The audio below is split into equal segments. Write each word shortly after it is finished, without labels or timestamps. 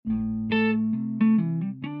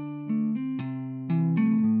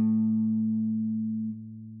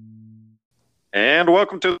And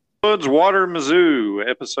welcome to Woods Water Mizzou,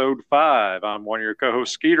 episode 5. I'm one of your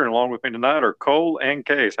co-hosts, Skeeter, and along with me tonight are Cole and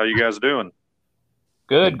Case. How you guys doing?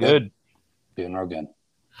 Good. Doing real good.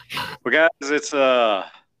 Well, guys, it's a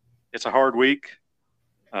hard week.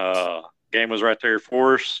 Game was right there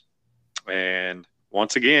for us, and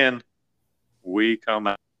once again, we come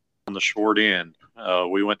out on the short end.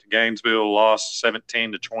 We went to Gainesville, lost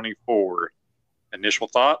 17-24. Initial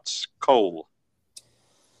thoughts, Cole?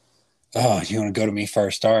 Oh, you want to go to me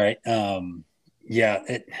first? All right. I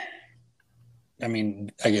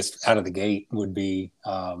guess out of the gate would be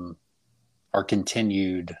our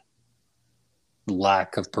continued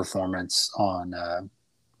lack of performance on,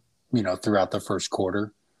 throughout the first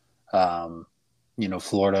quarter.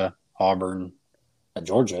 Florida, Auburn,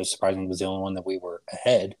 Georgia, surprisingly, was the only one that we were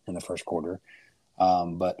ahead in the first quarter.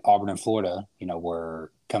 But Auburn and Florida,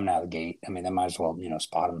 were coming out of the gate. I mean, they might as well,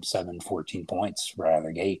 spot them 14 points right out of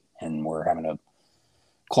the gate, and we're having to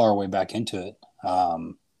claw our way back into it.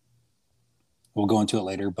 We'll go into it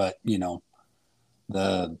later, but,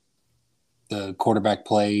 the quarterback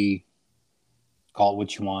play, call it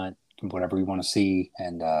what you want, whatever you want to see,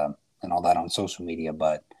 and all that on social media,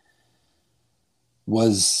 but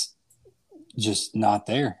was just not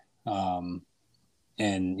there.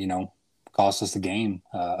 Cost us the game.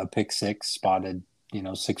 A pick six, spotted,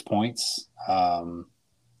 6 points, and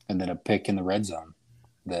then a pick in the red zone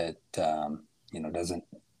that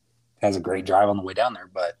has a great drive on the way down there,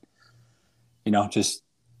 but just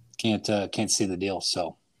can't see the deal.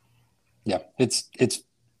 So yeah, it's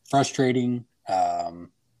frustrating.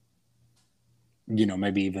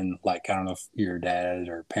 Maybe even like, I don't know if your dad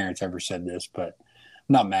or parents ever said this, but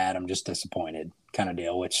I'm not mad. I'm just disappointed kind of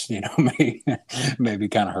deal, which, maybe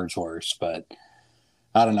kind of hurts worse, but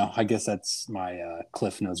I don't know. I guess that's my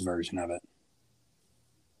Cliff Notes version of it.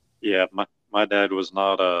 Yeah, my dad was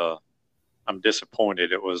not I'm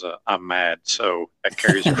disappointed. It was I'm mad. So that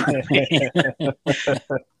carries over.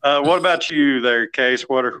 What about you there, Case?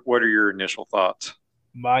 What are your initial thoughts?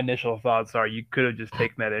 My initial thoughts are you could have just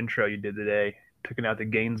taken that intro you did today, taken out the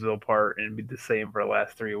Gainesville part, and be the same for the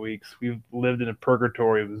last 3 weeks. We've lived in a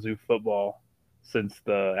purgatory of Mizzou football since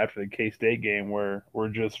after the K-State game, where we're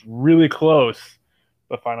just really close,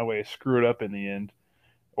 but find a way to screw it up in the end,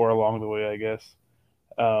 or along the way, I guess.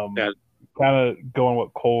 Kind of going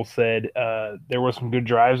what Cole said, there were some good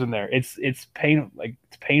drives in there. It's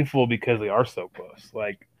painful because they are so close.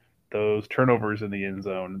 Like those turnovers in the end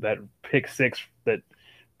zone, that pick six, that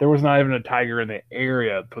there was not even a Tiger in the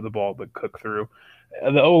area for the ball to cook through.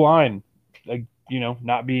 The O-line,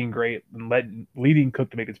 not being great and leading Cook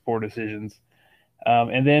to make its poor decisions.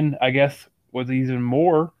 And then I guess what's even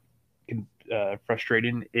more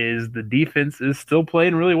frustrating is the defense is still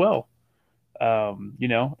playing really well.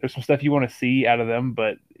 There's some stuff you want to see out of them,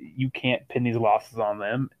 but you can't pin these losses on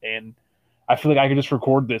them. And I feel like I could just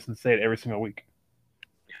record this and say it every single week.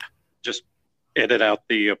 Just edit out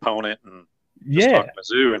the opponent and just talk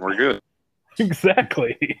Mizzou and we're good.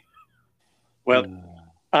 Exactly. Well,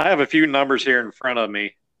 I have a few numbers here in front of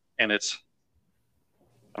me, and this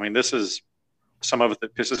is some of it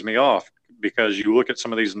that pisses me off because you look at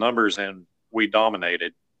some of these numbers and we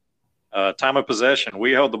dominated. Time of possession,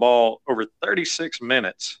 we held the ball over 36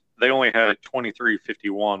 minutes. They only had a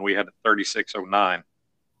 23:51. We had a 36:09.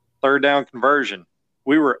 Third down conversion,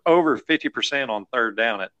 we were over 50% on third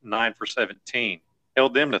down at 9 for 17.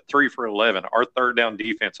 Held them to 3 for 11. Our third down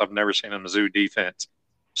defense, I've never seen a Mizzou defense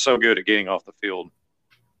so good at getting off the field.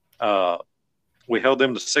 We held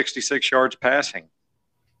them to 66 yards passing.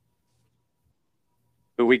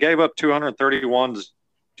 But we gave up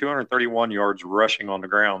 231 yards rushing on the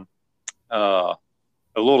ground. A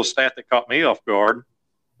little stat that caught me off guard.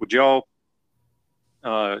 Would y'all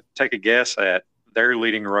take a guess at their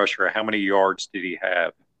leading rusher? How many yards did he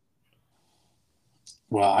have?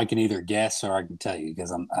 Well, I can either guess or I can tell you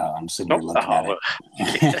because I'm sitting here looking at it.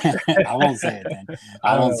 I won't say it then.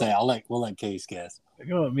 I won't say. We'll let Case guess.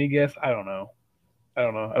 You want me guess? I don't know. I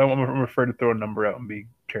don't afraid to throw a number out and be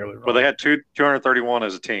terribly wrong. Well, they had 231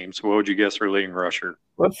 as a team. So what would you guess their leading rusher?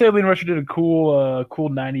 Let's say leading rusher did a cool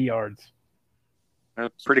 90 yards.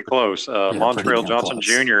 That's pretty close. Montrell Johnson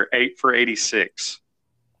close. Jr. 8 for 86.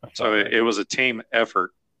 So it was a team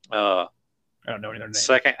effort. I don't know any other names.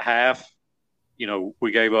 Second half,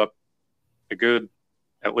 we gave up a good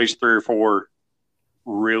at least 3 or 4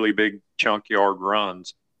 really big chunk yard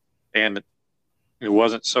runs. And it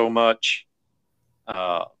wasn't so much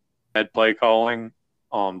bad play calling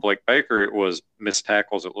on Blake Baker. It was missed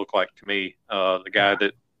tackles, it looked like to me. The guy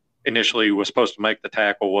that initially was supposed to make the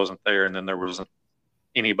tackle wasn't there, and then there wasn't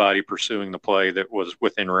anybody pursuing the play that was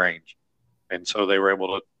within range. And so they were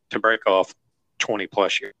able to break off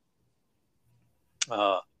 20-plus years.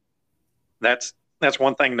 That's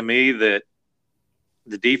one thing to me, that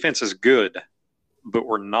the defense is good, but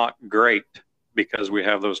we're not great because we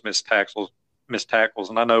have those missed tackles.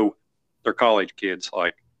 And I know they're college kids.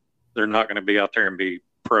 Like, they're not going to be out there and be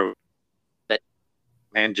pro. But,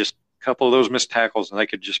 man, just a couple of those missed tackles, and they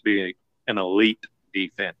could just be an elite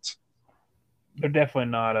defense. They're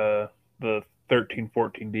definitely not the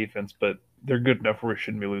 13-14 defense, but they're good enough where we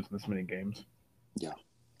shouldn't be losing this many games. Yeah.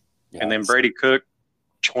 And then Brady Cook,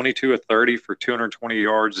 22 of 30 for 220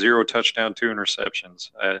 yards, 0 touchdown, 2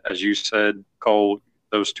 interceptions. As you said, Cole,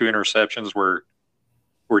 those 2 interceptions were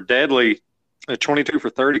deadly. A 22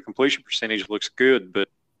 for 30 completion percentage looks good, but,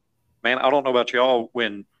 man, I don't know about y'all,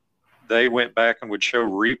 when they went back and would show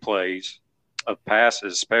replays of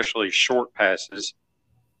passes, especially short passes,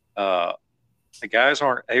 the guys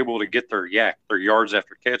aren't able to get their yards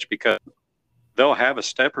after catch, because they'll have a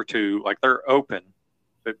step or two, like they're open,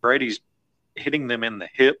 but Brady's hitting them in the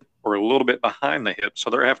hip or a little bit behind the hip, so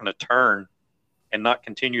they're having to turn and not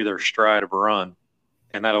continue their stride of a run,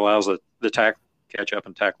 and that allows the tackle to catch up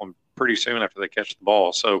and tackle them pretty soon after they catch the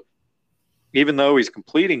ball. So even though he's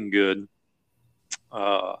completing good,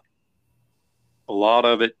 a lot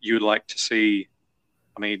of it you'd like to see,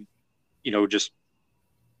 just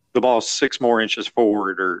the ball 6 more inches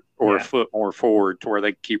forward or a foot more forward to where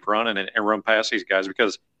they keep running and run past these guys,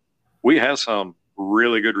 because we have some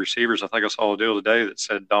really good receivers. I think I saw a deal today that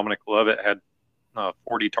said Dominic Lovett had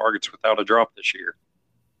 40 targets without a drop this year.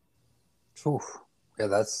 Oof. Yeah,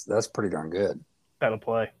 that's pretty darn good. That'll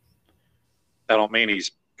play. I don't mean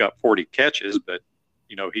he's got 40 catches, but,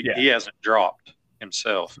 he hasn't dropped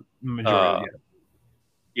himself. Majority,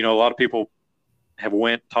 a lot of people have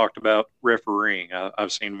talked about refereeing.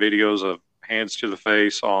 I've seen videos of hands to the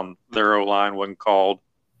face on their O-line wasn't called,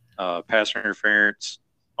 pass interference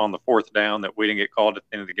on the 4th down that we didn't get called at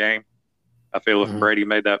the end of the game. I feel if Brady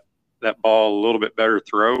made that ball a little bit better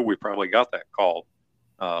throw, we probably got that called.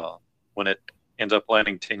 When it ends up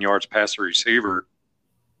landing 10 yards past the receiver,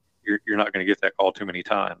 you're not going to get that call too many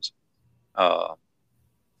times.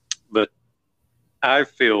 But I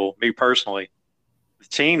feel, me personally, the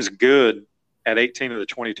team's good at 18 of the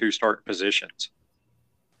 22 starting positions.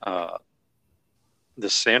 The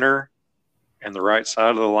center and the right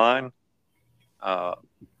side of the line,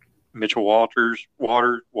 Mitchell Walters,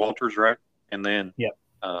 right? And then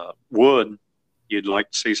Wood, you'd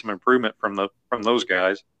like to see some improvement from those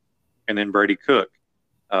guys, and then Brady Cook.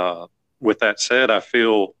 With that said, I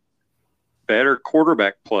feel better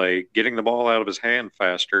quarterback play, getting the ball out of his hand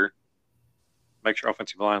faster, makes your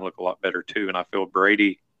offensive line look a lot better too. And I feel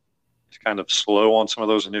Brady is kind of slow on some of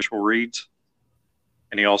those initial reads,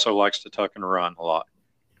 and he also likes to tuck and run a lot.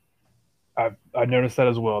 I noticed that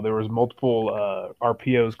as well. There was multiple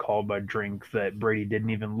RPOs called by Drink that Brady didn't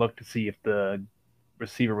even look to see if the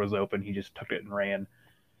receiver was open. He just took it and ran.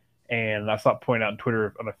 And I saw it point out on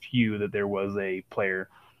Twitter on a few that there was a player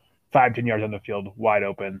 5-10 yards on the field, wide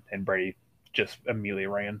open, and Brady just immediately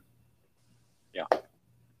ran. Yeah.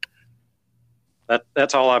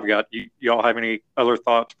 That's all I've got. Y'all have any other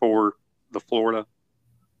thoughts for the Florida?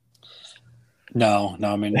 No.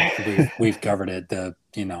 I mean, we've covered it. The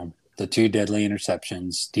 2 deadly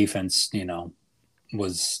interceptions. Defense,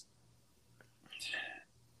 was,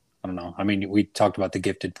 I don't know. I mean, we talked about the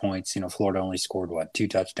gifted points. Florida only scored 2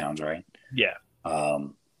 touchdowns, right? Yeah.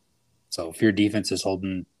 So if your defense is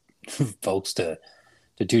holding folks to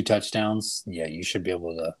 2 touchdowns, you should be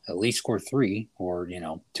able to at least score 3 or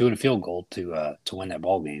 2 and a field goal to win that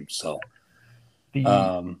ball game. So,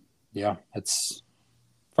 it's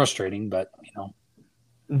frustrating, but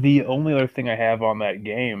The only other thing I have on that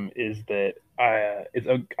game is that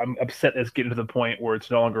I'm upset it's getting to the point where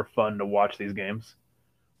it's no longer fun to watch these games,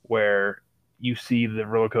 where you see the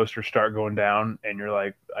roller coaster start going down and you're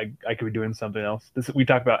like, I could be doing something else. We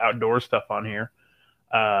talk about outdoor stuff on here.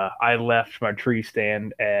 I left my tree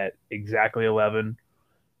stand at exactly 11.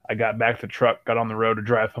 I got back to the truck, got on the road to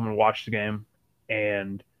drive home and watch the game.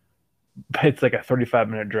 And it's like a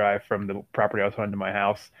 35-minute drive from the property I was on to my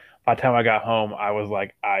house. By the time I got home, I was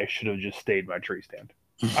like, I should have just stayed in my tree stand.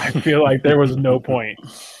 I feel like there was no point.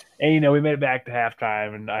 And, we made it back to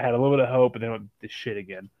halftime, and I had a little bit of hope, and then went to shit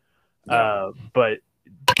again. But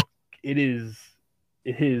it is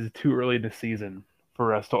too early in the season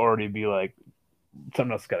for us to already be like,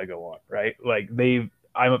 something else got to go on, right? Like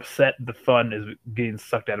I'm upset the fun is getting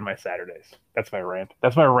sucked out of my Saturdays. That's my rant.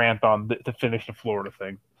 That's my rant on to finish the Florida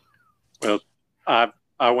thing. Well, I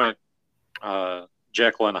went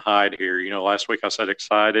Jekyll and Hyde here. Last week I said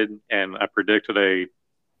excited, and I predicted a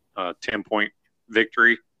 10-point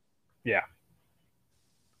victory. Yeah.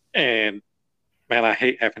 And man, I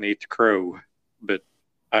hate having to eat the crow, but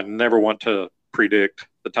I never want to predict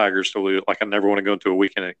the Tigers to lose. Like, I never want to go into a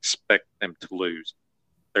weekend and expect them to lose.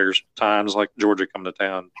 There's times like Georgia come to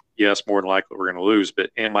town. Yes, more than likely we're going to lose,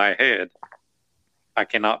 but in my head, I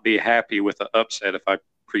cannot be happy with the upset if I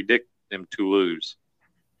predict them to lose.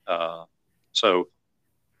 So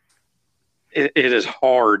it is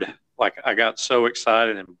hard. Like, I got so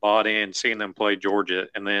excited and bought in seeing them play Georgia,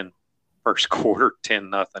 and then first quarter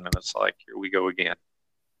 10-0, and it's like, here we go again.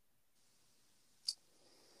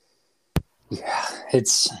 Yeah,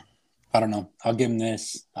 I don't know. I'll give them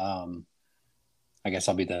this. I guess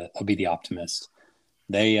I'll be the optimist.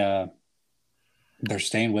 They're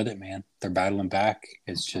staying with it, man. They're battling back.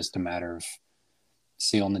 It's just a matter of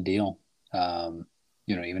sealing the deal.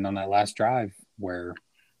 Even on that last drive where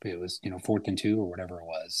it was, 4th and 2 or whatever it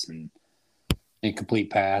was, and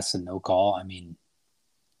incomplete pass and no call. I mean,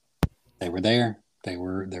 they were there. They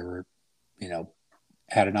were,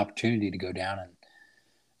 had an opportunity to go down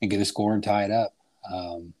and get a score and tie it up.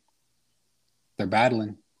 They're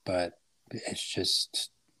battling, but it's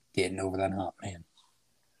just getting over that hump, man.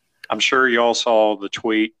 I'm sure y'all saw the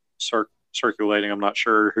tweet circulating. I'm not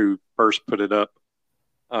sure who first put it up,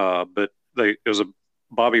 but it was a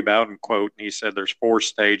Bobby Bowden quote, and he said there's 4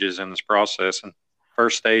 stages in this process. And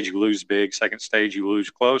first stage, you lose big. Second stage, you lose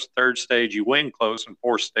close. Third stage, you win close. And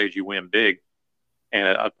fourth stage, you win big.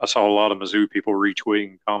 And I saw a lot of Mizzou people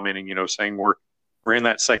retweeting, commenting, saying we're in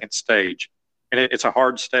that second stage. And it's a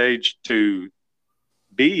hard stage to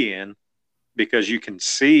be in because you can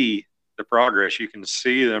see the progress. You can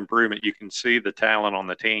see the improvement. You can see the talent on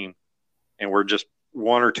the team. And we're just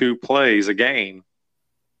 1 or 2 plays a game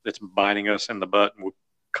that's biting us in the butt and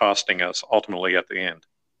costing us ultimately at the end.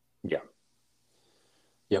 Yeah.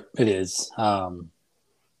 Yep, it is. I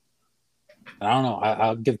don't know.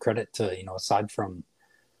 I'll give credit to, aside from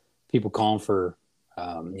people calling for,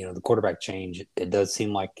 the quarterback change, it does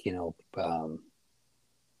seem like, the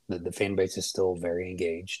fan base is still very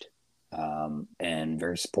engaged and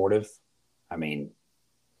very supportive. I mean,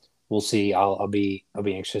 we'll see. I'll be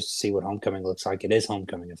anxious to see what homecoming looks like. It is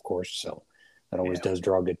homecoming, of course, so that always does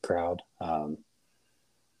draw a good crowd.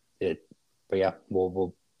 But yeah,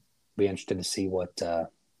 we'll be interested to see what the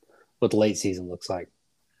late season looks like.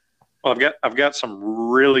 Well, I've got some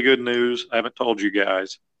really good news. I haven't told you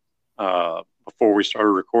guys before we started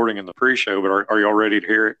recording in the pre-show, but are y'all ready to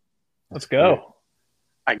hear it? Let's go.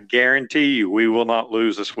 I guarantee you we will not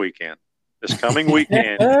lose this weekend. This coming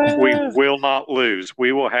weekend, we will not lose.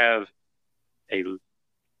 We will have a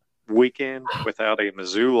weekend without a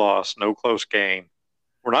Mizzou loss, no close game.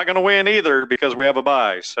 We're not going to win either because we have a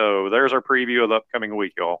bye. So there's our preview of the upcoming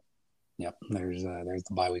week, y'all. Yep, there's the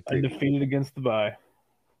bye week. Undefeated against the bye.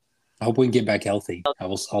 I hope we can get back healthy.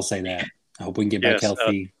 I'll say that. I hope we can get back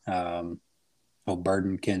healthy. Hope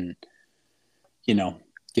Burden can,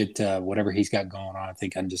 get whatever he's got going on. I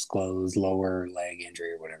think undisclosed lower leg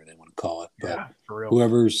injury or whatever they want to call it. But for real.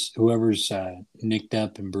 whoever's nicked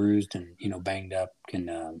up and bruised and banged up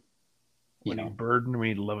can. Burden, we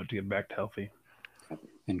need Lovett to get back to healthy.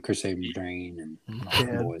 And Chris Abrams Drain and all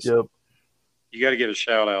the boys. Yep. You got to give a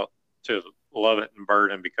shout out to Lovett and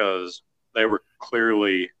Burden because they were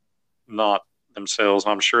clearly not themselves.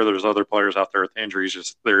 I'm sure there's other players out there with injuries.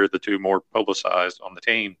 Just they're the 2 more publicized on the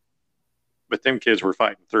team. But them kids were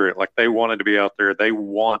fighting through it. Like, they wanted to be out there. They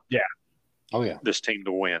want this team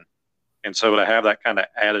to win. And so to have that kind of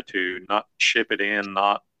attitude, not ship it in,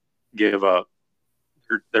 not give up,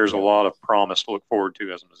 there's a lot of promise to look forward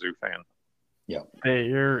to as a Mizzou fan. Yeah.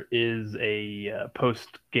 There is a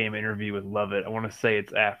post-game interview with Lovett. I want to say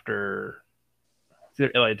it's after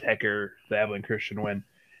LA Tech or the Abilene Christian win.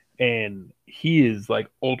 And he is like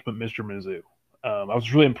ultimate Mr. Mizzou. I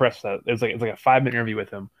was really impressed with that. It's like a 5-minute interview with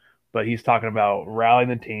him, but he's talking about rallying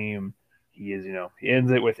the team. He is, he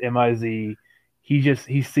ends it with MIZ.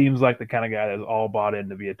 He seems like the kind of guy that's all bought in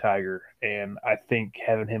to be a Tiger. And I think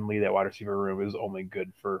having him lead that wide receiver room is only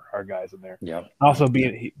good for our guys in there. Yeah. Also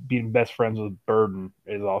being best friends with Burden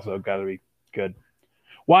is also got to be good.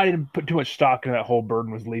 Why didn't put too much stock in that whole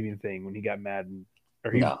Burden was leaving thing when he got mad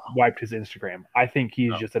or he wiped his Instagram. I think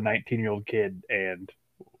he's just a 19-year-old kid and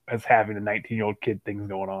is having the 19-year-old kid things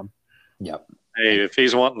going on. Yep. Hey, if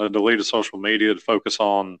he's wanting to delete his social media to focus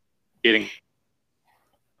on getting,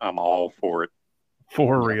 I'm all for it.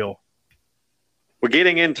 For real. We're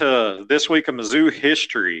getting into this week of Mizzou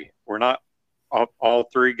history. We're not all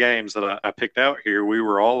 3 games that I picked out here. We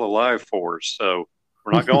were all alive for, so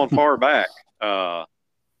we're not going far back.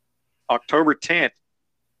 October 10th,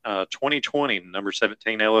 2020, number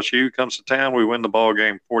 17 LSU comes to town. We win the ball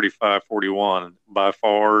game 45-41. By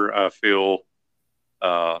far, I feel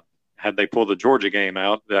had they pulled the Georgia game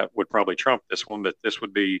out, that would probably trump this one. But this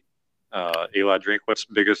would be Eli Drinkwitz's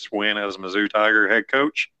biggest win as Mizzou Tiger head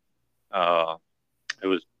coach. It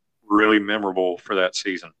was really memorable for that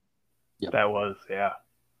season. Yep. That was, yeah.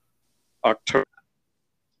 October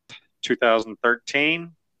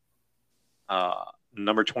 2013,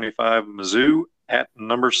 number 25 Mizzou at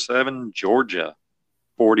number 7 Georgia,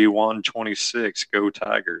 41-26. Go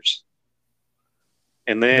Tigers.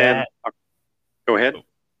 And then go ahead.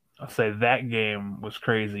 I'll say that game was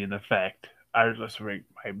crazy in the fact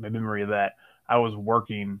my memory of that. I was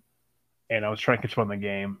working and I was trying to catch up on the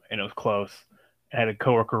game and it was close. I had a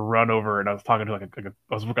coworker run over and I was talking to I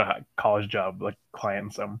was working a college job, like client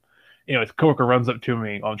and something. His coworker runs up to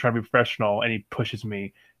me. I'm trying to be professional and he pushes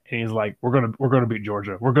me and he's like, "We're gonna beat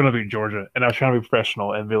Georgia. We're gonna beat Georgia." And I was trying to be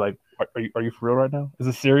professional and be like, "Are you for real right now? Is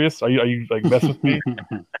this serious? Are you like messing with me?"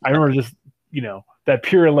 I remember just that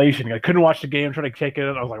pure elation. I couldn't watch the game, trying to take it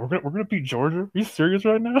in. I was like, we're gonna beat Georgia? Are you serious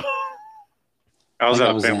right now? I was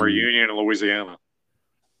at a family reunion in Louisiana.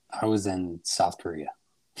 I was in South Korea.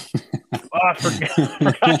 I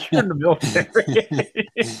forgot you're in the military.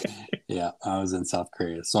 Yeah, I was in South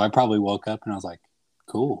Korea. So I probably woke up and I was like,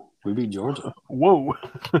 cool, we beat Georgia. Whoa.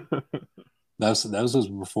 That was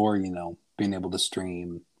before, being able to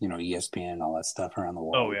stream, ESPN, all that stuff around the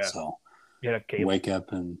world. Oh, yeah. So wake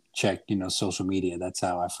up and check, social media. That's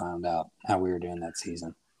how I found out how we were doing that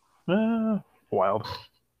season. Wild.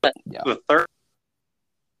 Yeah. The third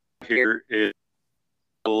here is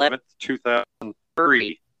 11th,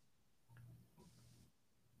 2003.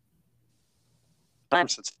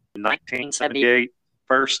 Since 1978,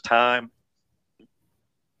 first time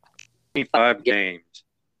 25 games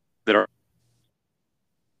that are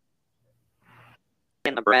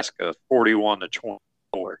in Nebraska, 41-24.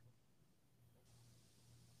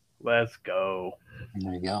 Let's go.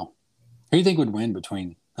 There you go. Who do you think would win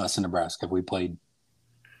between us and Nebraska if we played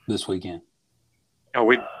this weekend? Oh,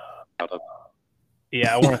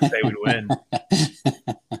 yeah, I want to say we'd win.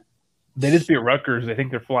 They just beat Rutgers. I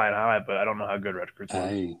think they're flying high, but I don't know how good Rutgers is.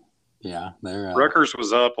 Hey, yeah, they're Rutgers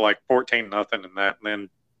was up like 14-0 in that, and then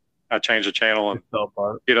I changed the channel and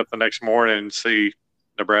get up the next morning and see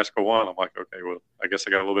Nebraska won. I'm like, okay, well, I guess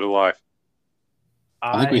I got a little bit of life.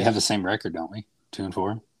 I think we have the same record, don't we?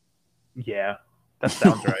 2-4. Yeah, that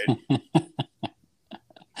sounds right.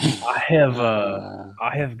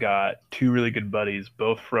 I have got two really good buddies,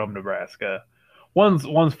 both from Nebraska. One's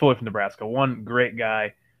fully from Nebraska. One great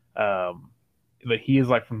guy, but he is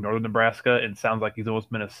like from northern Nebraska and sounds like he's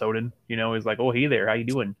almost Minnesotan. He's like, "Oh, hey there, how you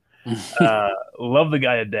doing?" Love the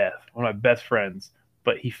guy to death. One of my best friends.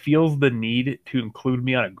 But he feels the need to include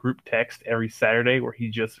me on a group text every Saturday where he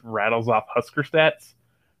just rattles off Husker stats,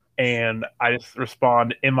 and I just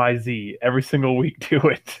respond MIZ every single week to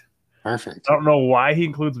it. Perfect. I don't know why he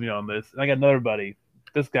includes me on this. And I got another buddy.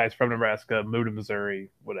 This guy's from Nebraska, moved to Missouri,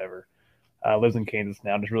 whatever. Lives in Kansas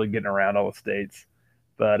now, just really getting around all the states.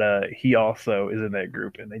 But he also is in that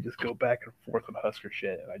group, and they just go back and forth on Husker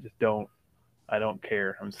shit. And I don't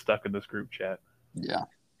care. I'm stuck in this group chat. Yeah.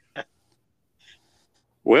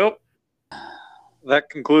 Well,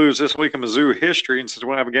 that concludes this week of Mizzou history. And since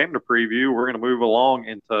we have a game to preview, we're going to move along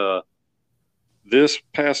into this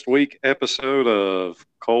past week episode of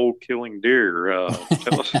Cold Killing Deer.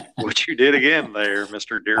 Tell us what you did again there,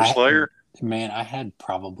 Mr. Deer Slayer. I had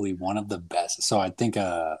probably one of the best. So I think,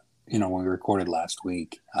 when we recorded last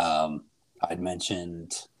week, I'd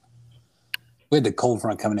mentioned we had the cold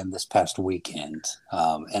front coming in this past weekend,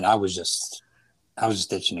 and I was just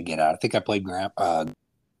itching to get out. I think I played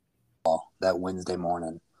that Wednesday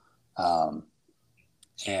morning,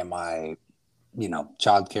 and my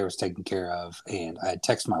childcare was taken care of, and I had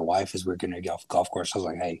texted my wife as we were going to go off the golf course. I was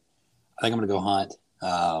like, "Hey, I think I'm going to go hunt.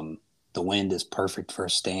 The wind is perfect for a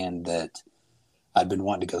stand that I'd been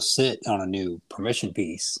wanting to go sit on a new permission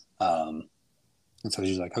piece." And so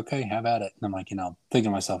she's like, "Okay, have at it." And I'm like, thinking to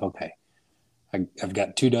myself, okay, I've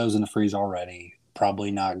got 2 does in the freeze already. Probably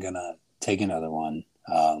not going to take another one.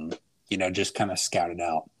 Just kind of scout it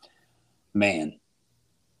out. Man,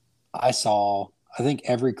 I think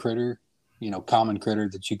every critter, common critter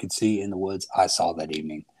that you could see in the woods, I saw that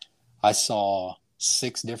evening. I saw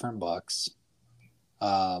 6 different bucks,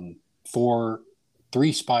 3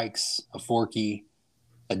 spikes, a forky,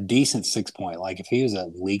 a decent 6-point. Like if he was a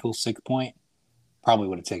legal 6-point, probably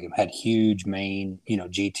would have taken him. Had huge mane,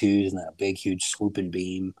 G2s, and then a big, huge swooping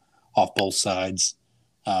beam off both sides.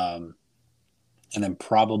 And then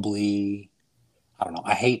probably, I don't know.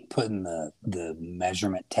 I hate putting the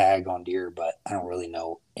measurement tag on deer, but I don't really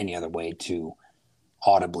know any other way to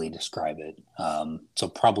audibly describe it. So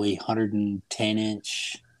probably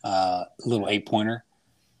 110-inch little 8-pointer.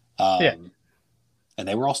 Yeah. And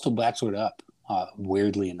they were all still bachelor'd up,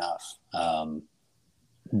 weirdly enough.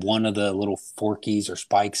 One of the little forkies or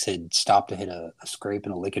spikes had stopped to hit a scrape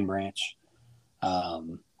in a licking branch.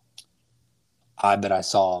 I bet I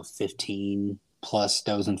saw 15 plus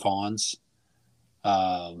does and fawns,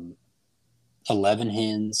 11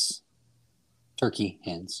 hens, turkey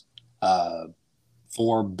hens,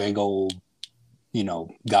 4 big old,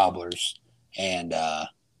 gobblers, and I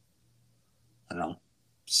don't know,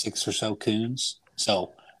 6 or so coons.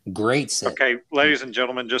 So great sit. Okay, ladies and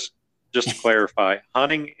gentlemen, just to clarify,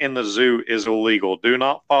 hunting in the zoo is illegal. Do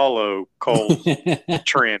not follow Cole's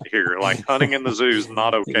trend here. Like, hunting in the zoo is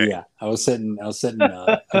not okay. Yeah, I was sitting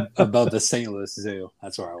above the St. Louis Zoo.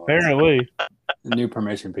 That's where I was. Apparently, new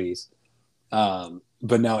permission piece. But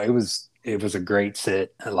no, it was a great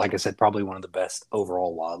sit. Like I said, probably one of the best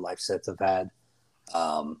overall wildlife sits I've had.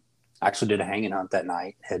 Actually did a hanging hunt that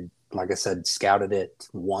night. Had, like I said, scouted it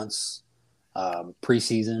once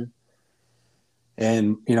preseason.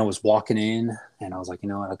 And, was walking in and I was like, you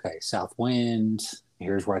know what? Okay, south wind.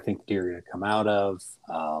 Here's where I think the deer are going to come out of.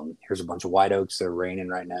 Here's a bunch of white oaks that are raining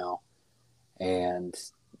right now. And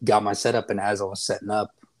got my setup. And as I was setting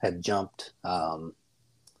up, had jumped, I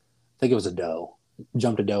think it was a doe,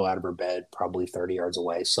 jumped a doe out of her bed, probably 30 yards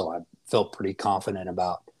away. So I felt pretty confident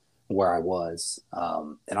about where I was.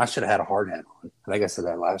 And I should have had a hard hat on. I think I said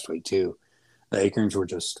that last week too. The acorns were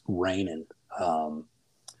just raining.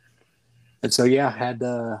 And so, yeah, I had,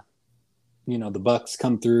 the bucks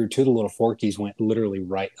come through. 2 of the little forkies went literally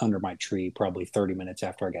right under my tree, probably 30 minutes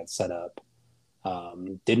after I got set up.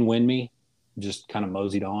 Didn't win me, just kind of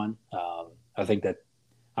moseyed on. I think that,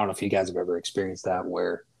 I don't know if you guys have ever experienced that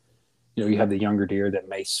where, you have the younger deer that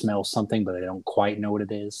may smell something, but they don't quite know what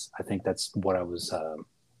it is. I think that's what I was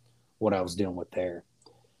dealing with there.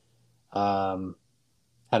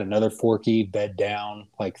 Had another forky bed down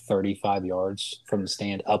like 35 yards from the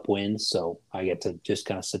stand upwind. So I get to just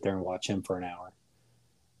kind of sit there and watch him for an hour.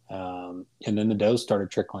 And then the does started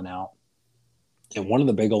trickling out. And one of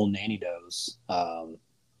the big old nanny does, the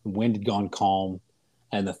wind had gone calm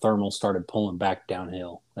and the thermal started pulling back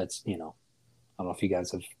downhill. That's, I don't know if you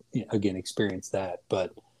guys have, again, experienced that,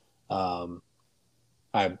 but I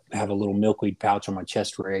have a little milkweed pouch on my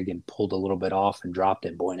chest rig and pulled a little bit off and dropped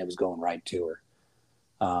it. Boy, and it was going right to her.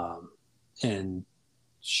 And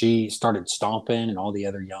she started stomping and all the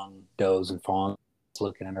other young does and fawns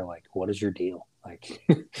looking at her like, what is your deal? Like,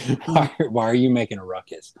 why are you making a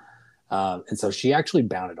ruckus? And so she actually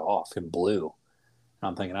bounded off and blew. And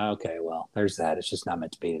I'm thinking, okay, well, there's that. It's just not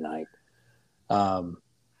meant to be tonight. And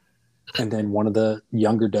then one of the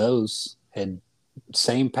younger does had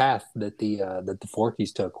same path that the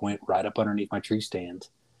forkies took, went right up underneath my tree stand.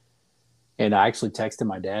 And I actually texted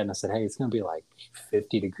my dad and I said, hey, it's going to be like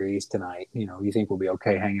 50 degrees tonight. You think we'll be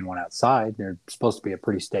okay hanging one outside? There's supposed to be a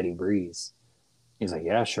pretty steady breeze. He's like,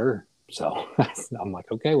 yeah, sure. So I'm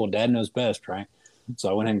like, okay, well, Dad knows best, right? So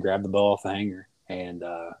I went ahead and grabbed the bow off the hanger and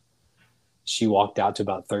she walked out to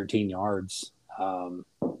about 13 yards. And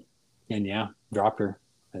yeah, dropped her.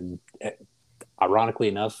 And ironically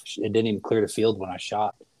enough, it didn't even clear the field when I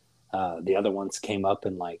shot. The other ones came up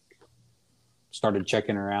and like started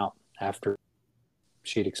checking her out after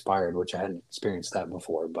she'd expired, which I hadn't experienced that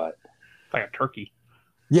before, but like a turkey.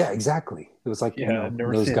 Yeah, exactly. It was like,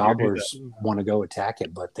 those gobblers want to go attack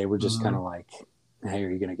it, but they were just kind of like, hey, are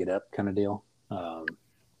you going to get up kind of deal? But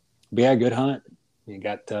yeah, good hunt. You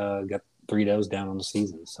got 3 does down on the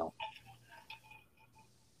season. So,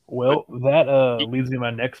 well, that leads me to my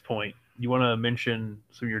next point. You want to mention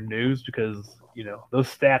some of your news because, those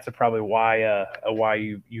stats are probably why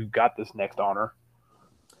you got this next honor.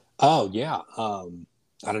 Oh yeah.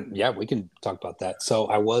 We can talk about that. So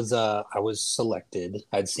I was selected.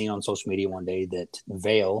 I'd seen on social media one day that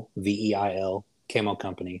Veil, VEIL camo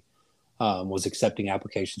company, was accepting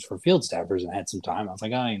applications for field staffers and had some time. I was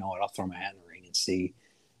like, you know what? I'll throw my hat in the ring and see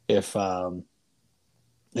if I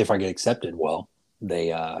get accepted. Well,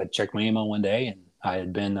 they checked my email one day and I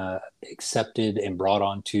had been accepted and brought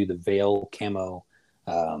on to the Veil camo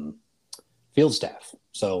field staff.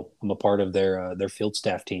 So I'm a part of their field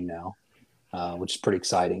staff team now, which is pretty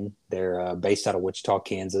exciting. They're based out of Wichita,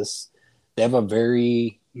 Kansas. They have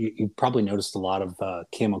you probably noticed a lot of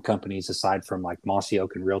camo companies aside from like Mossy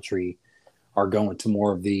Oak and Realtree are going to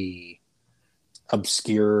more of the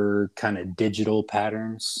obscure kind of digital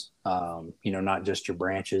patterns, not just your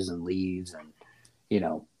branches and leaves and,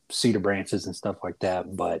 cedar branches and stuff like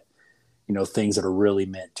that, but, things that are really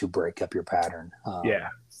meant to break up your pattern.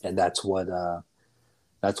 And that's what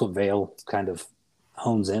Veil kind of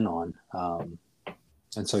hones in on.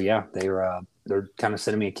 And so, yeah, they're kind of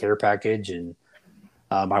sending me a care package and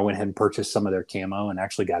I went ahead and purchased some of their camo and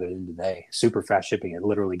actually got it in today. Super fast shipping. It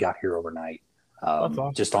literally got here overnight.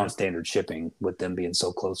 Awesome, just on standard shipping with them being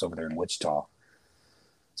so close over there in Wichita.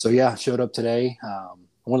 So yeah, showed up today.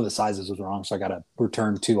 One of the sizes was wrong, so I got to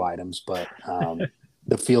return 2 items. But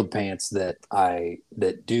the field pants that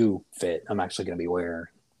do fit, I'm actually going to be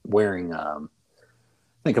wearing. I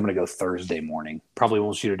think I'm going to go Thursday morning. Probably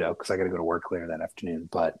won't shoot it out because I got to go to work later that afternoon.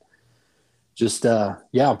 But just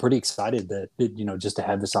I'm pretty excited that just to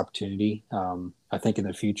have this opportunity. I think in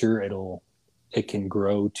the future it can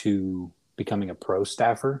grow to becoming a pro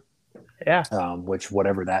staffer. Yeah. Which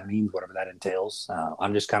whatever that means, whatever that entails,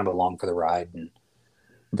 I'm just kind of along for the ride and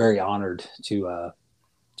very honored to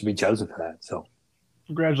be chosen for that. So,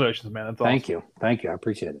 congratulations, man! That's thank awesome. you, I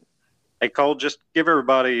appreciate it. Hey, Cole, just give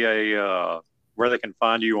everybody a where they can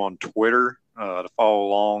find you on Twitter to follow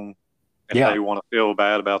along if they want to feel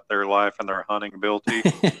bad about their life and their hunting ability,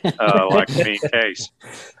 like me and Case.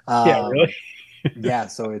 Yeah, really. Yeah,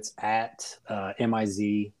 so it's at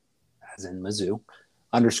MIZ as in Mizzou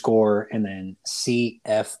 _ and then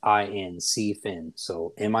CFIN CFin.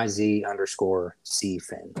 So MIZ _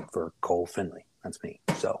 CFin for Cole Finley. That's me.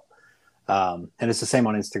 So and it's the same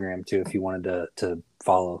on Instagram too. If you wanted to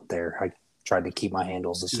follow there, I tried to keep my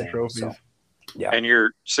handles the same. So yeah. And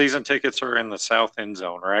your season tickets are in the south end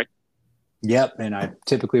zone, right? Yep, and I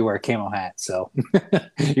typically wear a camo hat, so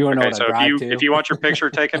you want to know what I drive to? If you want your picture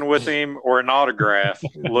taken with him or an autograph,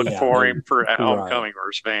 look for him for homecoming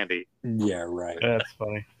versus Vandy. Yeah, right. That's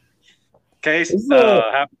funny. Case,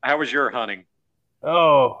 how was your hunting?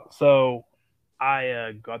 Oh, so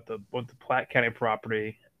I went to Platte County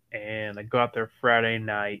property, and I got there Friday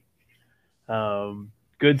night.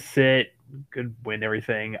 Good sit, good wind,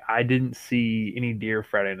 everything. I didn't see any deer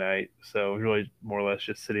Friday night, so it was really more or less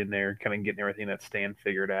just sitting there, kind of getting everything that stand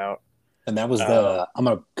figured out. And that was I'm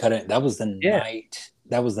gonna cut it. That was the night.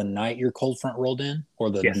 That was the night your cold front rolled in,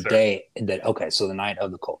 or the day that. Okay, so the night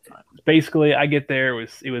of the cold front. Basically, I get there.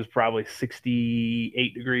 It was probably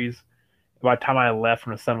 68 degrees. By the time I left,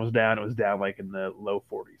 when the sun was down, it was down like in the low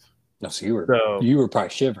 40s. No, so you were probably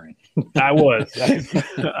shivering. I was.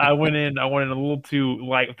 I went in a little too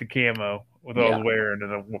light with the camo with what I was wearing,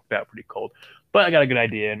 and I walked out pretty cold. But I got a good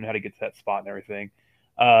idea on how to get to that spot and everything.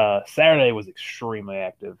 Saturday was extremely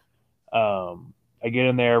active. I get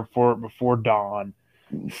in there before dawn,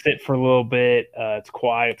 sit for a little bit. It's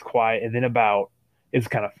quiet, and then it's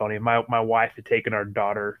kind of funny. My wife had taken our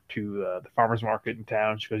daughter to the farmer's market in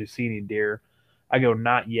town. She goes, "You see any deer?" I go,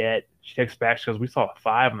 "Not yet." She texts back. She goes, "We saw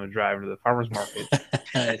 5 on the drive to the farmer's market."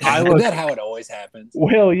 Isn't that how it always happens?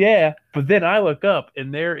 Well, yeah. But then I look up,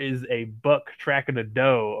 and there is a buck tracking a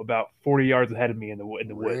doe about 40 yards ahead of me in the woods.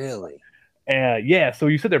 Really? Yeah. So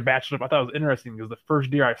you said they're batching up. I thought it was interesting because the first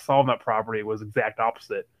deer I saw on that property was exact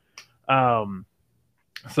opposite.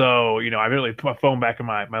 So I really put my phone back in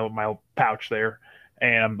my pouch there,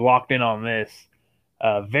 and I'm locked in on this.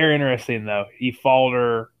 Very interesting though. He followed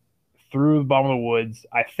her through the bottom of the woods.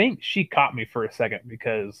 I think she caught me for a second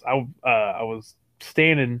because I was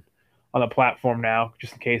standing on the platform now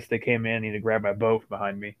just in case they came in and needed to grab my bow from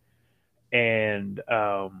behind me. And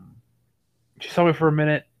she saw me for a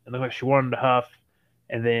minute and looked like she wanted to huff.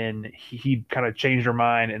 And then he kind of changed her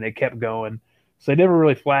mind and they kept going. So they never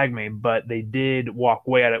really flagged me, but they did walk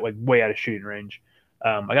way out of shooting range.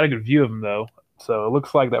 I got a good view of him though. So it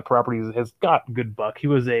looks like that property has got a good buck. He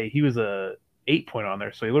was a 8-point on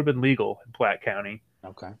there, so he would have been legal in Platte County.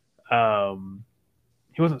 Okay.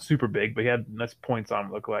 He wasn't super big, but he had nice points on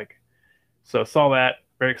him, look like. So saw that,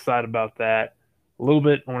 very excited about that. A little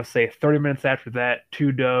bit, I want to say 30 minutes after that,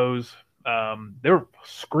 2 does. They were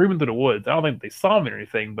screaming through the woods. I don't think they saw me or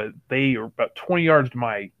anything, but they were about 20 yards to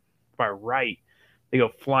my right. They go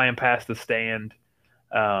flying past the stand.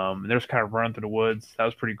 They're just kind of running through the woods. That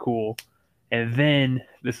was pretty cool. And then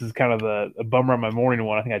this is kind of a bummer on my morning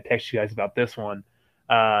one. I think I texted you guys about this one.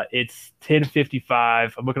 It's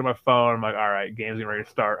 10:55. I'm looking at my phone. I'm like, all right, game's getting ready to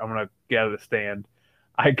start. I'm going to get out of the stand.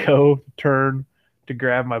 I go turn to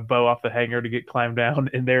grab my bow off the hanger to get climbed down,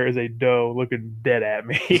 and there is a doe looking dead at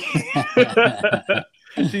me.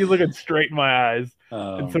 She's looking straight in my eyes.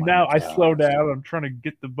 And so now I slow down. I'm trying to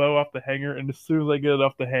get the bow off the hanger, and as soon as I get it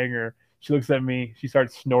off the hanger, she looks at me. She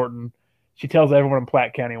starts snorting. She tells everyone in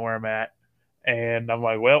Platte County where I'm at. And I'm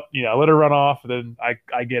like, well, I let her run off. And then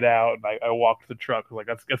I get out and I walk to the truck. I'm like,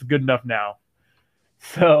 that's good enough now.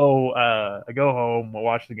 So I go home, I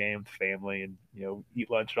watch the game with the family and,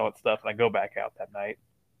 eat lunch and all that stuff. And I go back out that night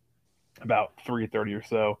about 3:30 or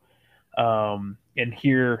so. And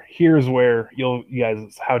here's where you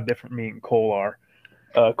guys, how different me and Cole are.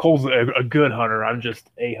 Cole's a good hunter. I'm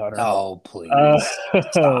just a hunter. Oh, please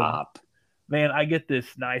stop. man, I get this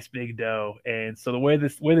nice big doe, and so the way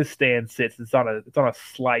this stand sits, it's on a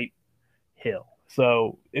slight hill.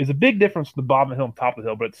 So there's a big difference from the bottom of the hill and top of the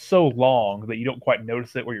hill, but it's so long that you don't quite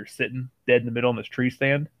notice it where you're sitting dead in the middle in this tree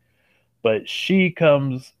stand. But she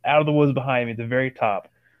comes out of the woods behind me at the very top,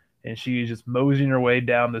 and she's just moseying her way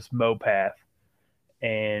down this mow path,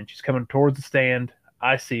 and she's coming towards the stand.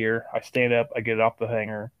 I see her. I stand up. I get it off the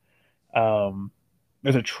hanger.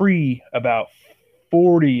 There's a tree about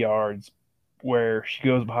 40 yards where she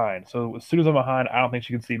goes behind. So as soon as I'm behind, I don't think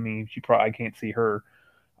she can see me. I can't see her.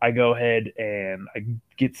 I go ahead and I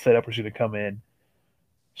get set up where she's gonna come in.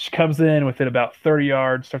 She comes in within about 30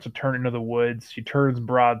 yards, starts to turn into the woods. She turns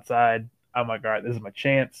broadside. I'm like, all right, this is my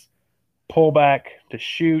chance. Pull back to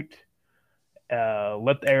shoot,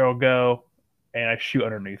 let the arrow go, and I shoot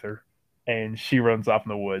underneath her. And she runs off in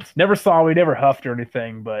the woods. Never saw me, never huffed or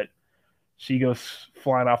anything, but she goes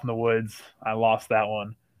flying off in the woods. I lost that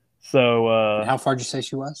one. So and how far did you say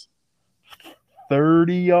she was?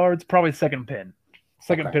 30 yards, probably second pin.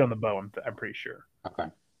 Second Okay. pin on the bow, I'm pretty sure. Okay.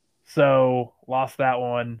 So lost that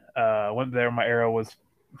one. Went there. My arrow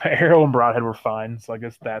and broadhead were fine. So I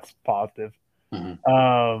guess that's positive.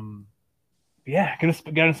 Mm-hmm. Yeah,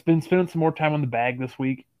 gonna spend some more time on the bag this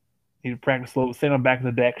week. Need to practice a little, standing on the back of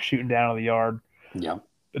the deck, shooting down on the yard. Yeah.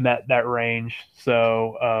 In that range.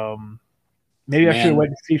 So maybe I should wait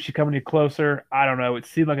to see if she's coming any closer. I don't know. It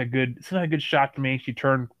seemed like a good shot to me. She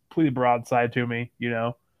turned completely broadside to me,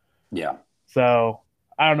 Yeah. So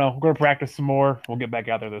I don't know. We're gonna practice some more. We'll get back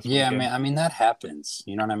out there this weekend. Yeah, I mean that happens.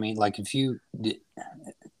 You know what I mean? Like it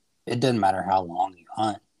doesn't matter how long you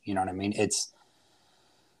hunt. You know what I mean? It's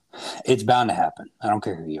bound to happen. I don't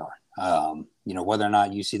care who you are. Whether or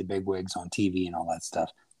not you see the big wigs on TV and all that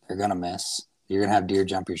stuff, they're gonna miss. You're gonna have deer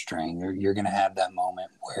jump your string. You're gonna have that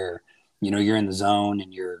moment where you're in the zone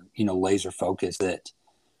and you're laser focused that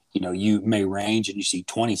you may range and you see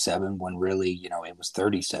 27 when really it was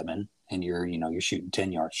 37 and you're shooting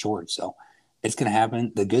 10 yards short. So it's gonna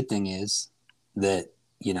happen. The good thing is that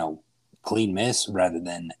clean miss rather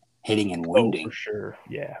than hitting and wounding. Oh, for sure.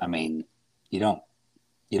 Yeah. I mean, you don't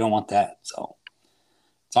want that. So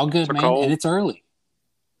it's all good, man. Cole, and it's early.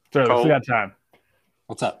 So we got time.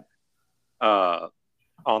 What's up?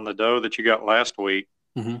 On the doe that you got last week,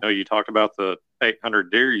 mm-hmm. You talked about the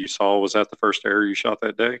 800 deer you saw. Was that the first arrow you shot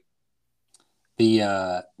that day?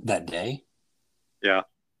 That day? Yeah.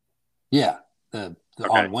 Yeah.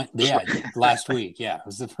 Okay. Last week. Yeah. It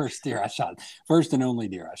was the first deer I shot. First and only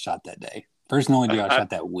deer I shot that day. First and only deer I shot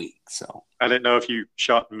that week. So I didn't know if you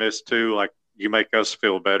shot and missed too. Like, you make us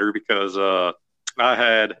feel better because I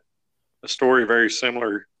had a story very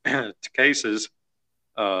similar to Case's.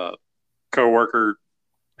 Coworker,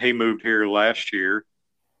 he moved here last year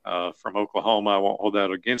from Oklahoma. I won't hold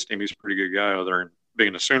that against him. He's a pretty good guy other than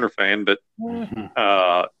being a Sooner fan. But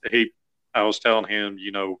I was telling him,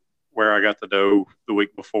 where I got the doe the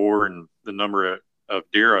week before and the number of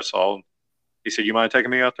deer I saw. He said, "You mind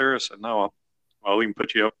taking me out there?" I said, "No, I'll even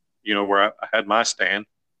put you up, where I had my stand."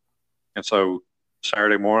 And so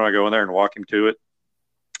Saturday morning, I go in there and walk him to it.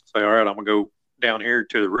 Say, "All right, I'm going to go down here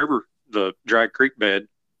to the river, the dry creek bed,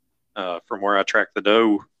 from where I tracked the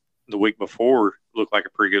doe the week before. Looked like a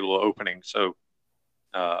pretty good little opening." So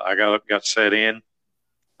I got set in.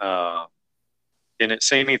 Didn't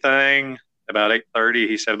see anything. About 8:30,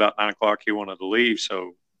 he said about 9 o'clock he wanted to leave.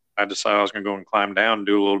 So I decided I was going to go and climb down and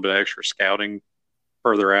do a little bit of extra scouting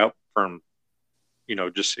further out from,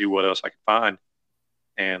 just see what else I could find.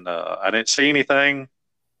 And I didn't see anything.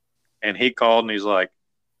 And he called and he's like,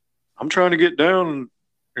 "I'm trying to get down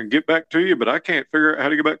and get back to you, but I can't figure out how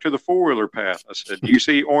to get back to the four-wheeler path." I said, "Do you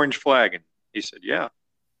see orange flagging?" He said, "Yeah."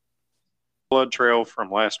 Blood trail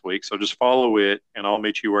from last week, so just follow it, and I'll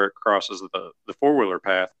meet you where it crosses the four-wheeler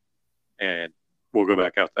path, and we'll go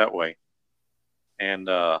back out that way. And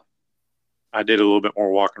I did a little bit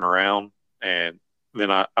more walking around, and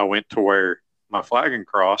then I went to where my flagging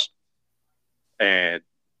crossed, and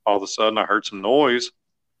all of a sudden I heard some noise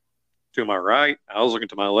to my right. I was looking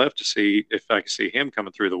to my left to see if I could see him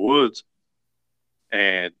coming through the woods.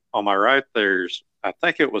 And on my right, I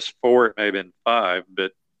think it was 4, it may have been 5,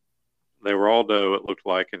 but they were all doe, it looked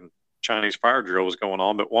like, and Chinese fire drill was going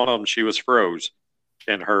on. But one of them, she was froze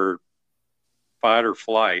in her fight or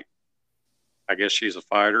flight. I guess she's a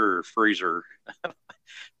fighter or freezer.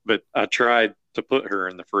 But I tried to put her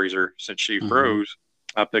in the freezer since she froze.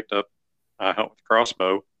 I picked up my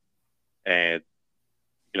crossbow and,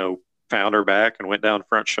 found her back and went down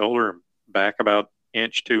front shoulder and back about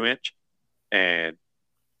 2 inch and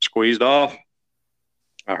squeezed off.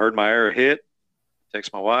 I heard my arrow hit.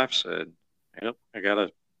 Text my wife, said, "Yep, I got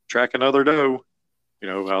to track another doe."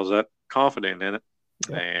 How's that confident in it,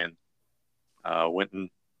 and went and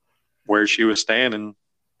where she was standing,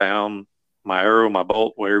 found my arrow, my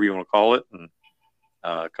bolt, whatever you want to call it, and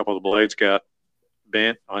a couple of the blades got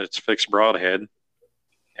bent on its fixed broadhead,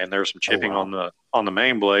 and there's some chipping on the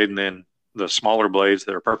main blade, and then the smaller blades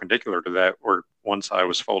that are perpendicular to that, where one side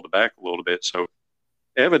was folded back a little bit. So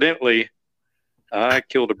evidently, I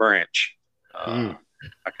killed a branch. I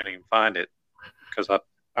couldn't even find it because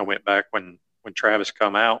I went back when Travis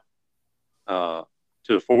come out to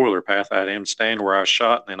the four-wheeler path. I had him stand where I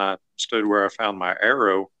shot, and then I stood where I found my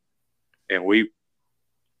arrow, and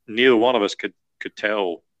neither one of us could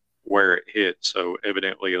tell where it hit. So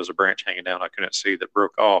evidently it was a branch hanging down I couldn't see that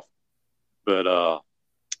broke off. But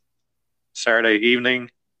Saturday evening,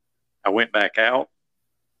 I went back out,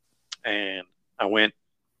 and I went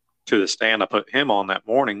to the stand I put him on that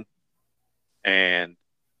morning, and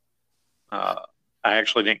I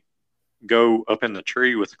actually didn't go up in the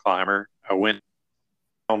tree with the climber. I went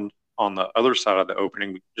on the other side of the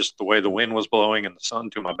opening, just the way the wind was blowing and the sun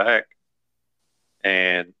to my back.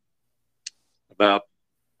 And about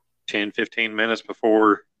 10, 15 minutes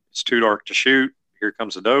before it's too dark to shoot, here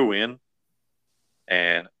comes the doe in,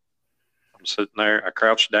 and I'm sitting there. I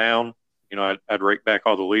crouched down. I'd rake back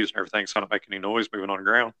all the leaves and everything so I don't make any noise moving on the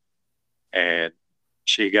ground. And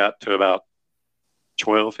she got to about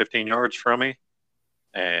 12, 15 yards from me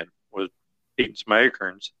and was eating some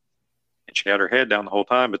acorns. And she had her head down the whole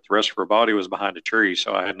time, but the rest of her body was behind a tree,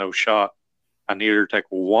 so I had no shot. I needed her to take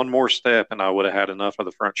one more step, and I would have had enough of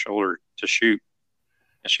the front shoulder to shoot.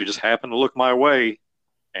 And she just happened to look my way,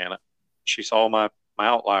 and she saw my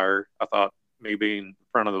outlier. I thought me being in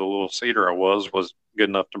front of the little cedar I was good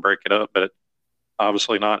enough to break it up, but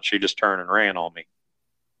obviously not. She just turned and ran on me.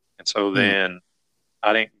 And so then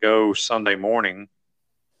I didn't go Sunday morning,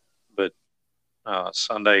 but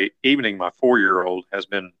Sunday evening, my 4-year-old has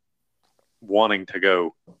been wanting to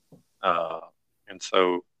go. And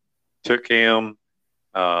so took him,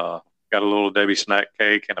 got a little Debbie snack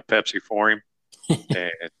cake and a Pepsi for him.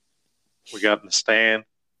 And we got in the stand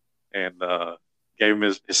and gave him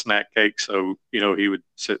his snack cake. So, he would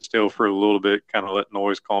sit still for a little bit, kind of let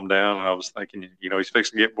noise calm down. And I was thinking, he's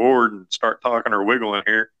fixing to get bored and start talking or wiggling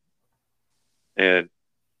here. And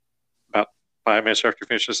about 5 minutes after he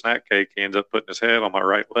finished the snack cake, he ends up putting his head on my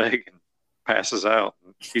right leg and passes out.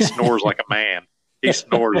 And he snores like a man. He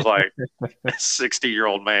snores like a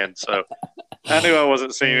 60-year-old man. So I knew I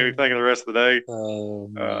wasn't seeing anything the rest of the day.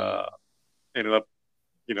 Ended up,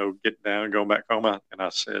 getting down and going back home. And I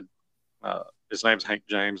said, his name's Hank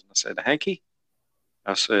James. And I said, Hanky,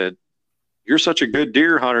 I said, you're such a good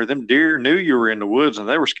deer hunter. Them deer knew you were in the woods and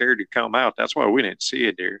they were scared to come out. That's why we didn't see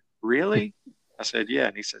a deer. Really? I said, yeah.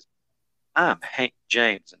 And he says, I'm Hank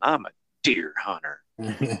James and I'm a deer hunter.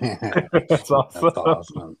 That's awesome. That's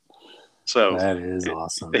awesome. So that is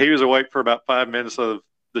awesome. He was awake for about 5 minutes of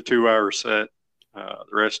the 2-hour set. The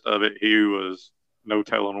rest of it, he was no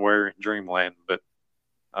telling where in dreamland, but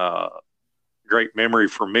great memory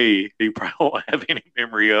for me. He probably won't have any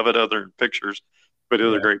memory of it other than pictures, but it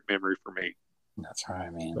was a great memory for me. That's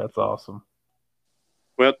right, man. That's awesome.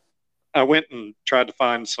 Well, I went and tried to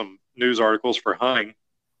find some news articles for hunting,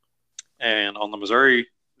 and on the Missouri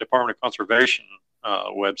Department of Conservation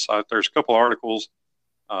website, there's a couple articles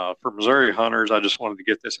for Missouri hunters. I just wanted to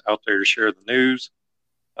get this out there to share the news.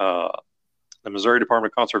 The Missouri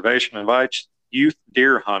Department of Conservation invites youth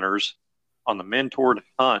deer hunters on the mentored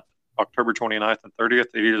hunt October 29th and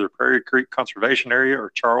 30th at either Prairie Creek Conservation Area or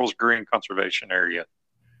Charles Green Conservation Area.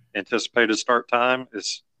 Anticipated start time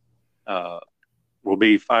is will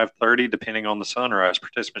be 5:30, depending on the sunrise.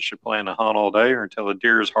 Participants should plan to hunt all day or until the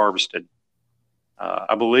deer is harvested.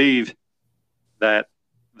 I believe that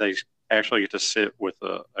they actually get to sit with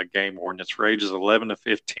a game warden. It's for ages 11 to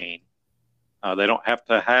 15. They don't have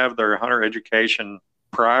to have their hunter education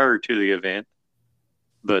prior to the event,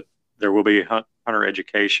 but there will be hunter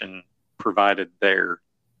education provided there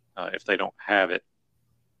if they don't have it.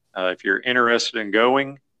 If you're interested in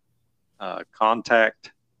going,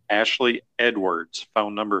 contact Ashley Edwards,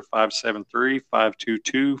 phone number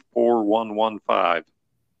 573-522-4115.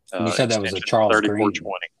 You said that was a Charles Green.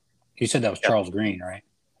 You said that was Charles Green, right?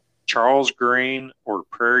 Charles Green or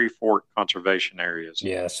Prairie Fork Conservation Areas.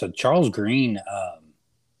 Yeah, so Charles Green,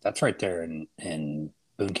 that's right there in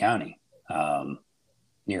Boone County,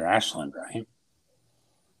 near Ashland, right?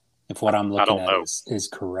 If what I'm looking at is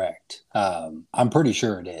correct, I'm pretty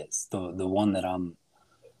sure it is. The one that I'm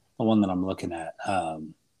looking at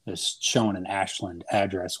is showing an Ashland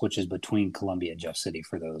address, which is between Columbia and Jeff City.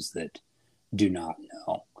 For those that do not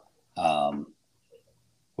know,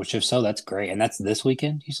 which if so, that's great, and that's this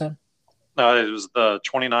weekend. You said? It was the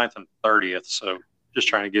 29th and 30th. So just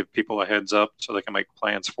trying to give people a heads up so they can make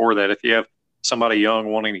plans for that. If you have somebody young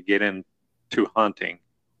wanting to get into hunting,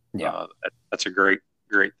 that's a great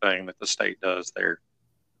thing that the state does there.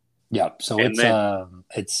 Yeah. So and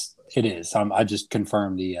it is. I just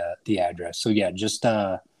confirmed the address. So yeah, just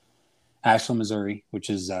Ashland, Missouri, which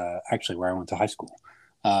is actually where I went to high school.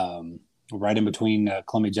 Right in between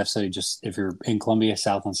Columbia, Jeff City. Just if you're in Columbia,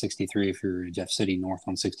 south on 63. If you're in Jeff City, north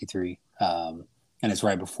on 63. And it's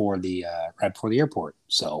right before the airport.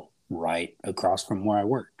 So right across from where I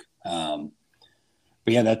work. But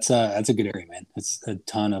yeah, that's a good area, man. It's a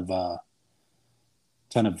ton of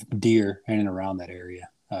deer in and around that area.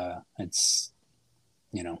 It's,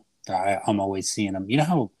 I'm always seeing them. You know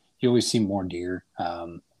how you always see more deer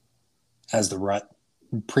as the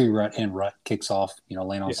pre-rut and rut kicks off,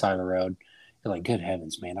 laying on the side of the road. You're like, good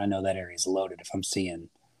heavens, man, I know that area is loaded if I'm seeing,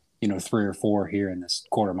 3 or 4 here in this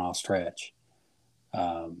quarter-mile stretch.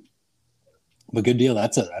 But good deal.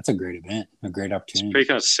 That's a great event, a great opportunity.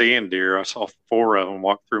 Speaking of seeing deer, I saw 4 of them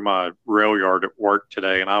walk through my rail yard at work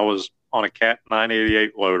today, and I was on a Cat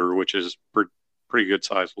 988 loader, which is pretty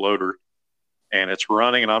good-sized loader, and it's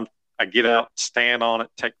running, and I get out, stand on it,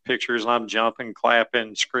 take pictures, and I'm jumping,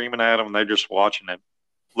 clapping, screaming at them, and they're just watching it,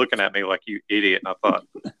 looking at me like, you idiot. And I thought,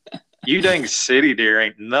 you dang city deer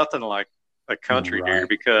ain't nothing like a country deer,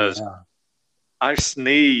 because I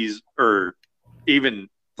sneeze or even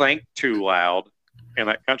think too loud, and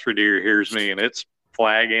that country deer hears me, and it's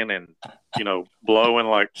flagging and, blowing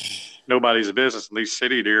like nobody's business. And these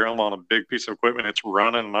city deer, I'm on a big piece of equipment, it's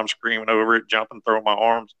running, and I'm screaming over it, jumping, throwing my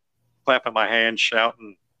arms, clapping my hands,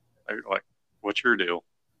 shouting. They're like, what's your deal?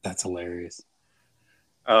 That's hilarious.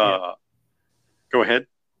 Go ahead.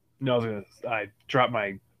 No, I dropped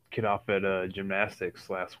my kid off at gymnastics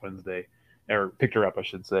last Wednesday, or picked her up, I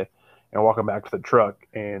should say, and walking back to the truck,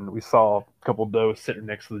 and we saw a couple does sitting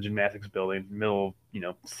next to the gymnastics building, middle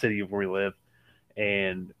of, city of where we live,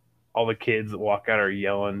 and all the kids that walk out are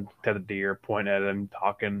yelling to the deer, pointing at them,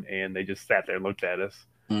 talking, and they just sat there and looked at us.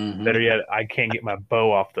 Mm-hmm. Better yet, I can't get my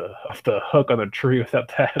bow off the hook on the tree without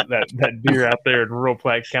that deer out there in rural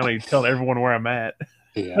Platte County telling everyone where I'm at.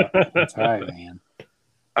 Yeah, that's right, man.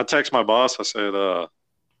 I text my boss. I said,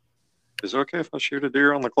 is it okay if I shoot a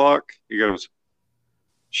deer on the clock? He goes,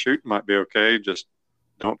 shoot might be okay. Just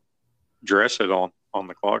don't dress it on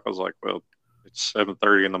the clock. I was like, well, it's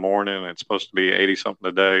 7:30 in the morning, and it's supposed to be 80-something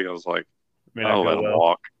a day. I was like, I'll let them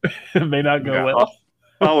walk. It may not go well.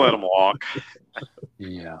 I'll let them walk.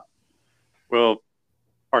 Yeah. Well,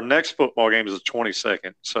 our next football game is the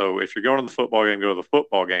 22nd. So if you're going to the football game, go to the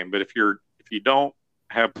football game. But if you don't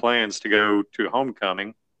have plans to go to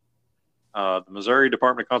homecoming, the Missouri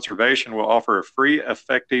Department of Conservation will offer a free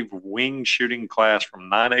effective wing shooting class from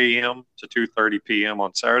 9 a.m. to 2:30 p.m.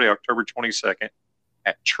 on Saturday, October 22nd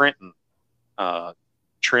at Trenton.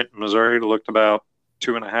 Trenton, Missouri, looked about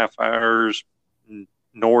 2.5 hours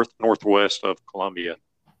northwest of Columbia.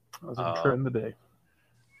 I was in Trenton today.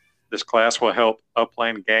 This class will help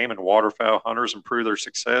upland game and waterfowl hunters improve their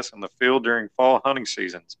success in the field during fall hunting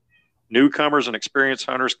seasons. Newcomers and experienced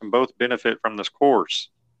hunters can both benefit from this course.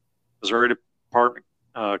 Missouri Department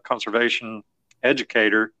Conservation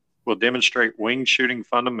educator will demonstrate wing shooting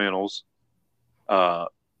fundamentals.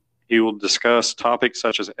 He will discuss topics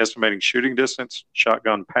such as estimating shooting distance,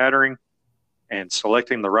 shotgun patterning, and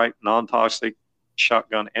selecting the right non-toxic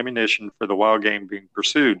shotgun ammunition for the wild game being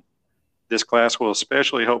pursued. This class will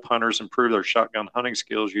especially help hunters improve their shotgun hunting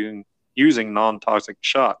skills using non-toxic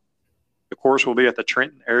shot. The course will be at the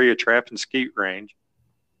Trenton Area Trap and Skeet Range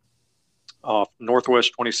off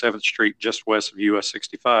Northwest 27th Street, just west of US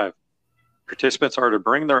 65. Participants are to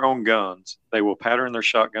bring their own guns. They will pattern their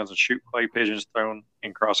shotguns and shoot clay pigeons thrown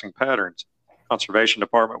in crossing patterns. Conservation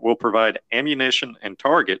Department will provide ammunition and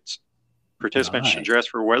targets. Participants should dress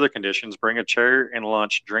for weather conditions, bring a chair and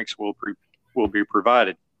lunch. Drinks will be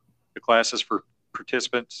provided. The class is for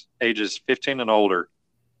participants ages 15 and older.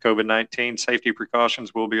 COVID-19 safety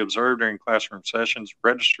precautions will be observed during classroom sessions.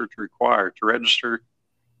 Register to require. To register,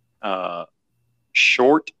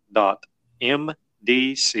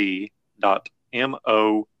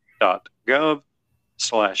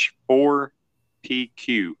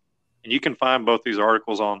 short.mdc.mo.gov/4PQ. And you can find both these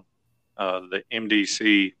articles on the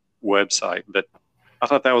MDC website. But I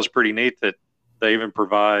thought that was pretty neat that they even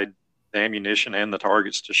provide the ammunition and the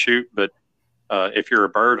targets to shoot. But if you're a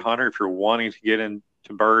bird hunter, if you're wanting to get into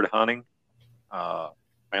bird hunting,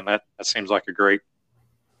 man, that seems like a great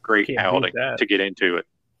outing to get into it.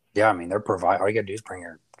 Yeah, I mean, they're all you got to do is bring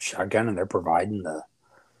your shotgun, and they're providing the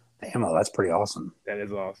ammo. That's pretty awesome. That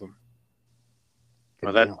is awesome.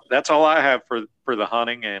 Well, that's all I have for the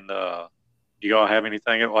hunting, and do y'all have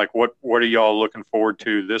anything like what are y'all looking forward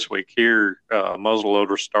to this week? Here,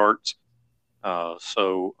 muzzleloader starts,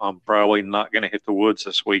 so I'm probably not going to hit the woods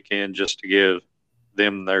this weekend just to give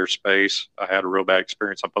them their space. I had a real bad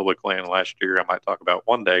experience on public land last year. I might talk about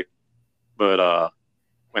one day, but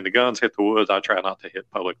when the guns hit the woods, I try not to hit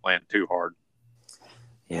public land too hard.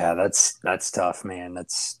 Yeah, that's tough, man.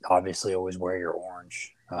 That's obviously always wear your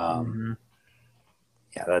orange. Yeah,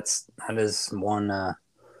 that is one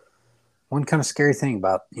kind of scary thing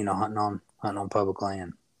about hunting on public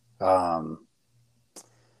land.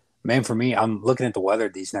 Man, for me, I'm looking at the weather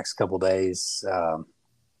these next couple days.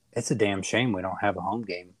 It's a damn shame we don't have a home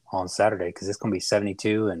game on Saturday because it's going to be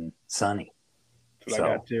 72 and sunny. That's what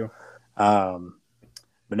I got too.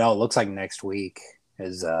 But no, it looks like next week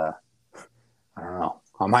is I don't know.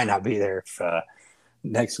 I might not be there if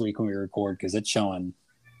next week when we record because it's showing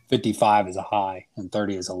 55 is a high and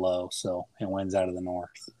 30 is a low. So it winds out of the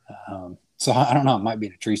north. So I don't know. It might be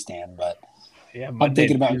in a tree stand, but yeah, Monday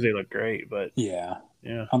and Tuesday look great. But yeah,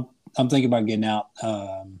 I'm thinking about getting out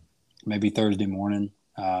maybe Thursday morning.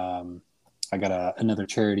 I got another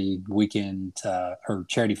charity weekend or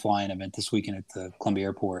charity flying event this weekend at the Columbia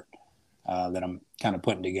Airport that I'm kind of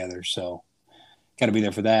putting together. So got to be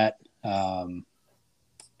there for that.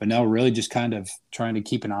 But no, really just kind of trying to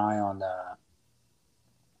keep an eye on,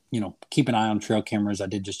 trail cameras. I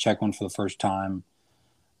did just check one for the first time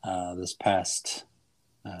this past,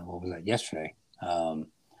 what was that, yesterday. I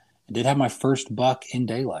did have my first buck in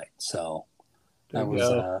daylight. So that was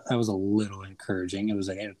a little encouraging. It was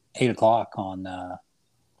at 8 o'clock on the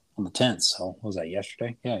 10th. So what was that,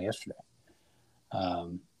 yesterday? Yeah, yesterday.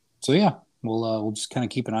 So yeah, we'll just kind of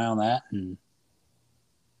keep an eye on that and,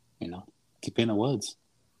 keep in the woods.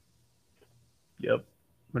 Yep.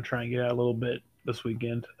 I'm going to try and get out a little bit this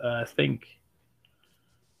weekend. I think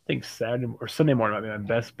Saturday or Sunday morning might be my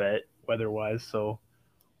best bet weather-wise. So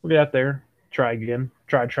we'll get out there, try again.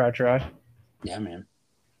 Try. Yeah, man.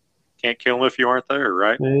 Can't kill them if you aren't there,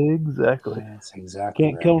 right? Exactly. That's exactly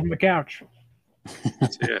Can't kill them from the couch.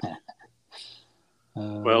 That's it.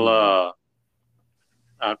 Well,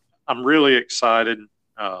 I'm really excited.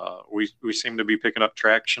 We seem to be picking up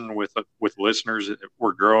traction with listeners.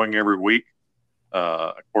 We're growing every week.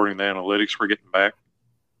 According to the analytics we're getting back.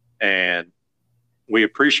 And we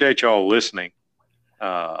appreciate y'all listening.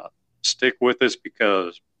 Stick with us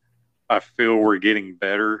because I feel we're getting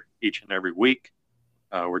better each and every week.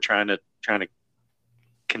 We're trying to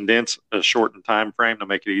condense a shortened time frame to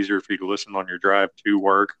make it easier for you to listen on your drive to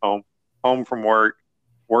work, home from work,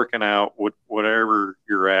 working out, whatever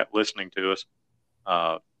you're at listening to us.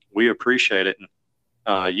 We appreciate it.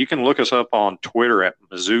 And, you can look us up on Twitter at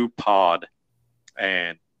Mizzou Pod.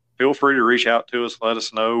 And feel free to reach out to us. Let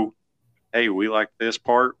us know, hey, we like this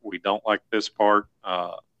part. We don't like this part.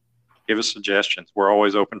 Give us suggestions. We're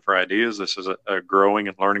always open for ideas. This is a growing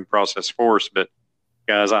and learning process for us. But,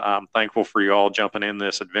 guys, I'm thankful for you all jumping in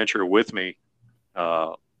this adventure with me.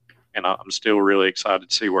 And I'm still really excited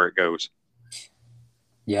to see where it goes.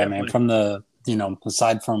 Yeah, definitely. Man, from the,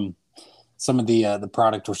 aside from some of the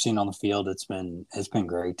product we're seeing on the field, it's been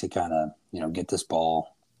great to kind of, get this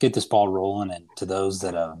ball rolling. And to those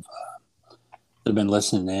that have been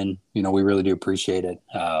listening in, we really do appreciate it.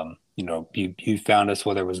 You found us,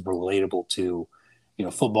 whether it was relatable to,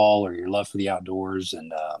 football or your love for the outdoors.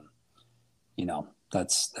 And,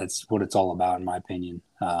 that's what it's all about, in my opinion.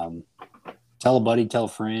 Tell a buddy, tell a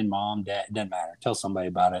friend, mom, dad, it doesn't matter. Tell somebody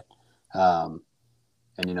about it. And,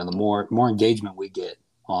 the more engagement we get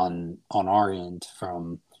on our end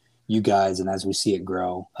from you guys, and as we see it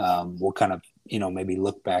grow, we'll kind of, maybe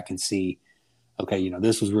look back and see, okay,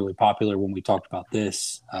 this was really popular when we talked about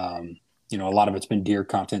this. A lot of it's been deer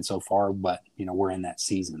content so far, but, we're in that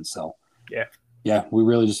season. So, yeah, we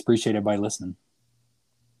really just appreciate everybody listening.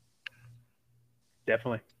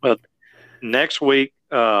 Definitely. Well, next week,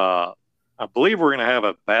 I believe we're going to have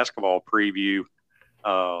a basketball preview.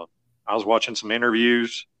 I was watching some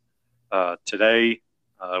interviews today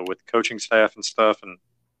with coaching staff and stuff, and,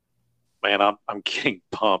 man, I'm getting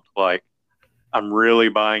pumped. Like, I'm really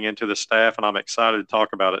buying into the staff, and I'm excited to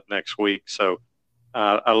talk about it next week. So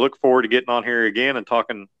I look forward to getting on here again and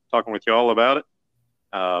talking with you all about it.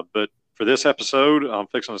 But for this episode, I'm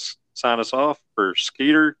fixing to sign us off. For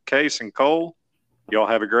Skeeter, Case, and Cole, y'all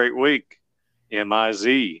have a great week.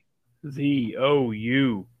 MIZ.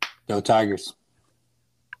 ZOU. Go Tigers.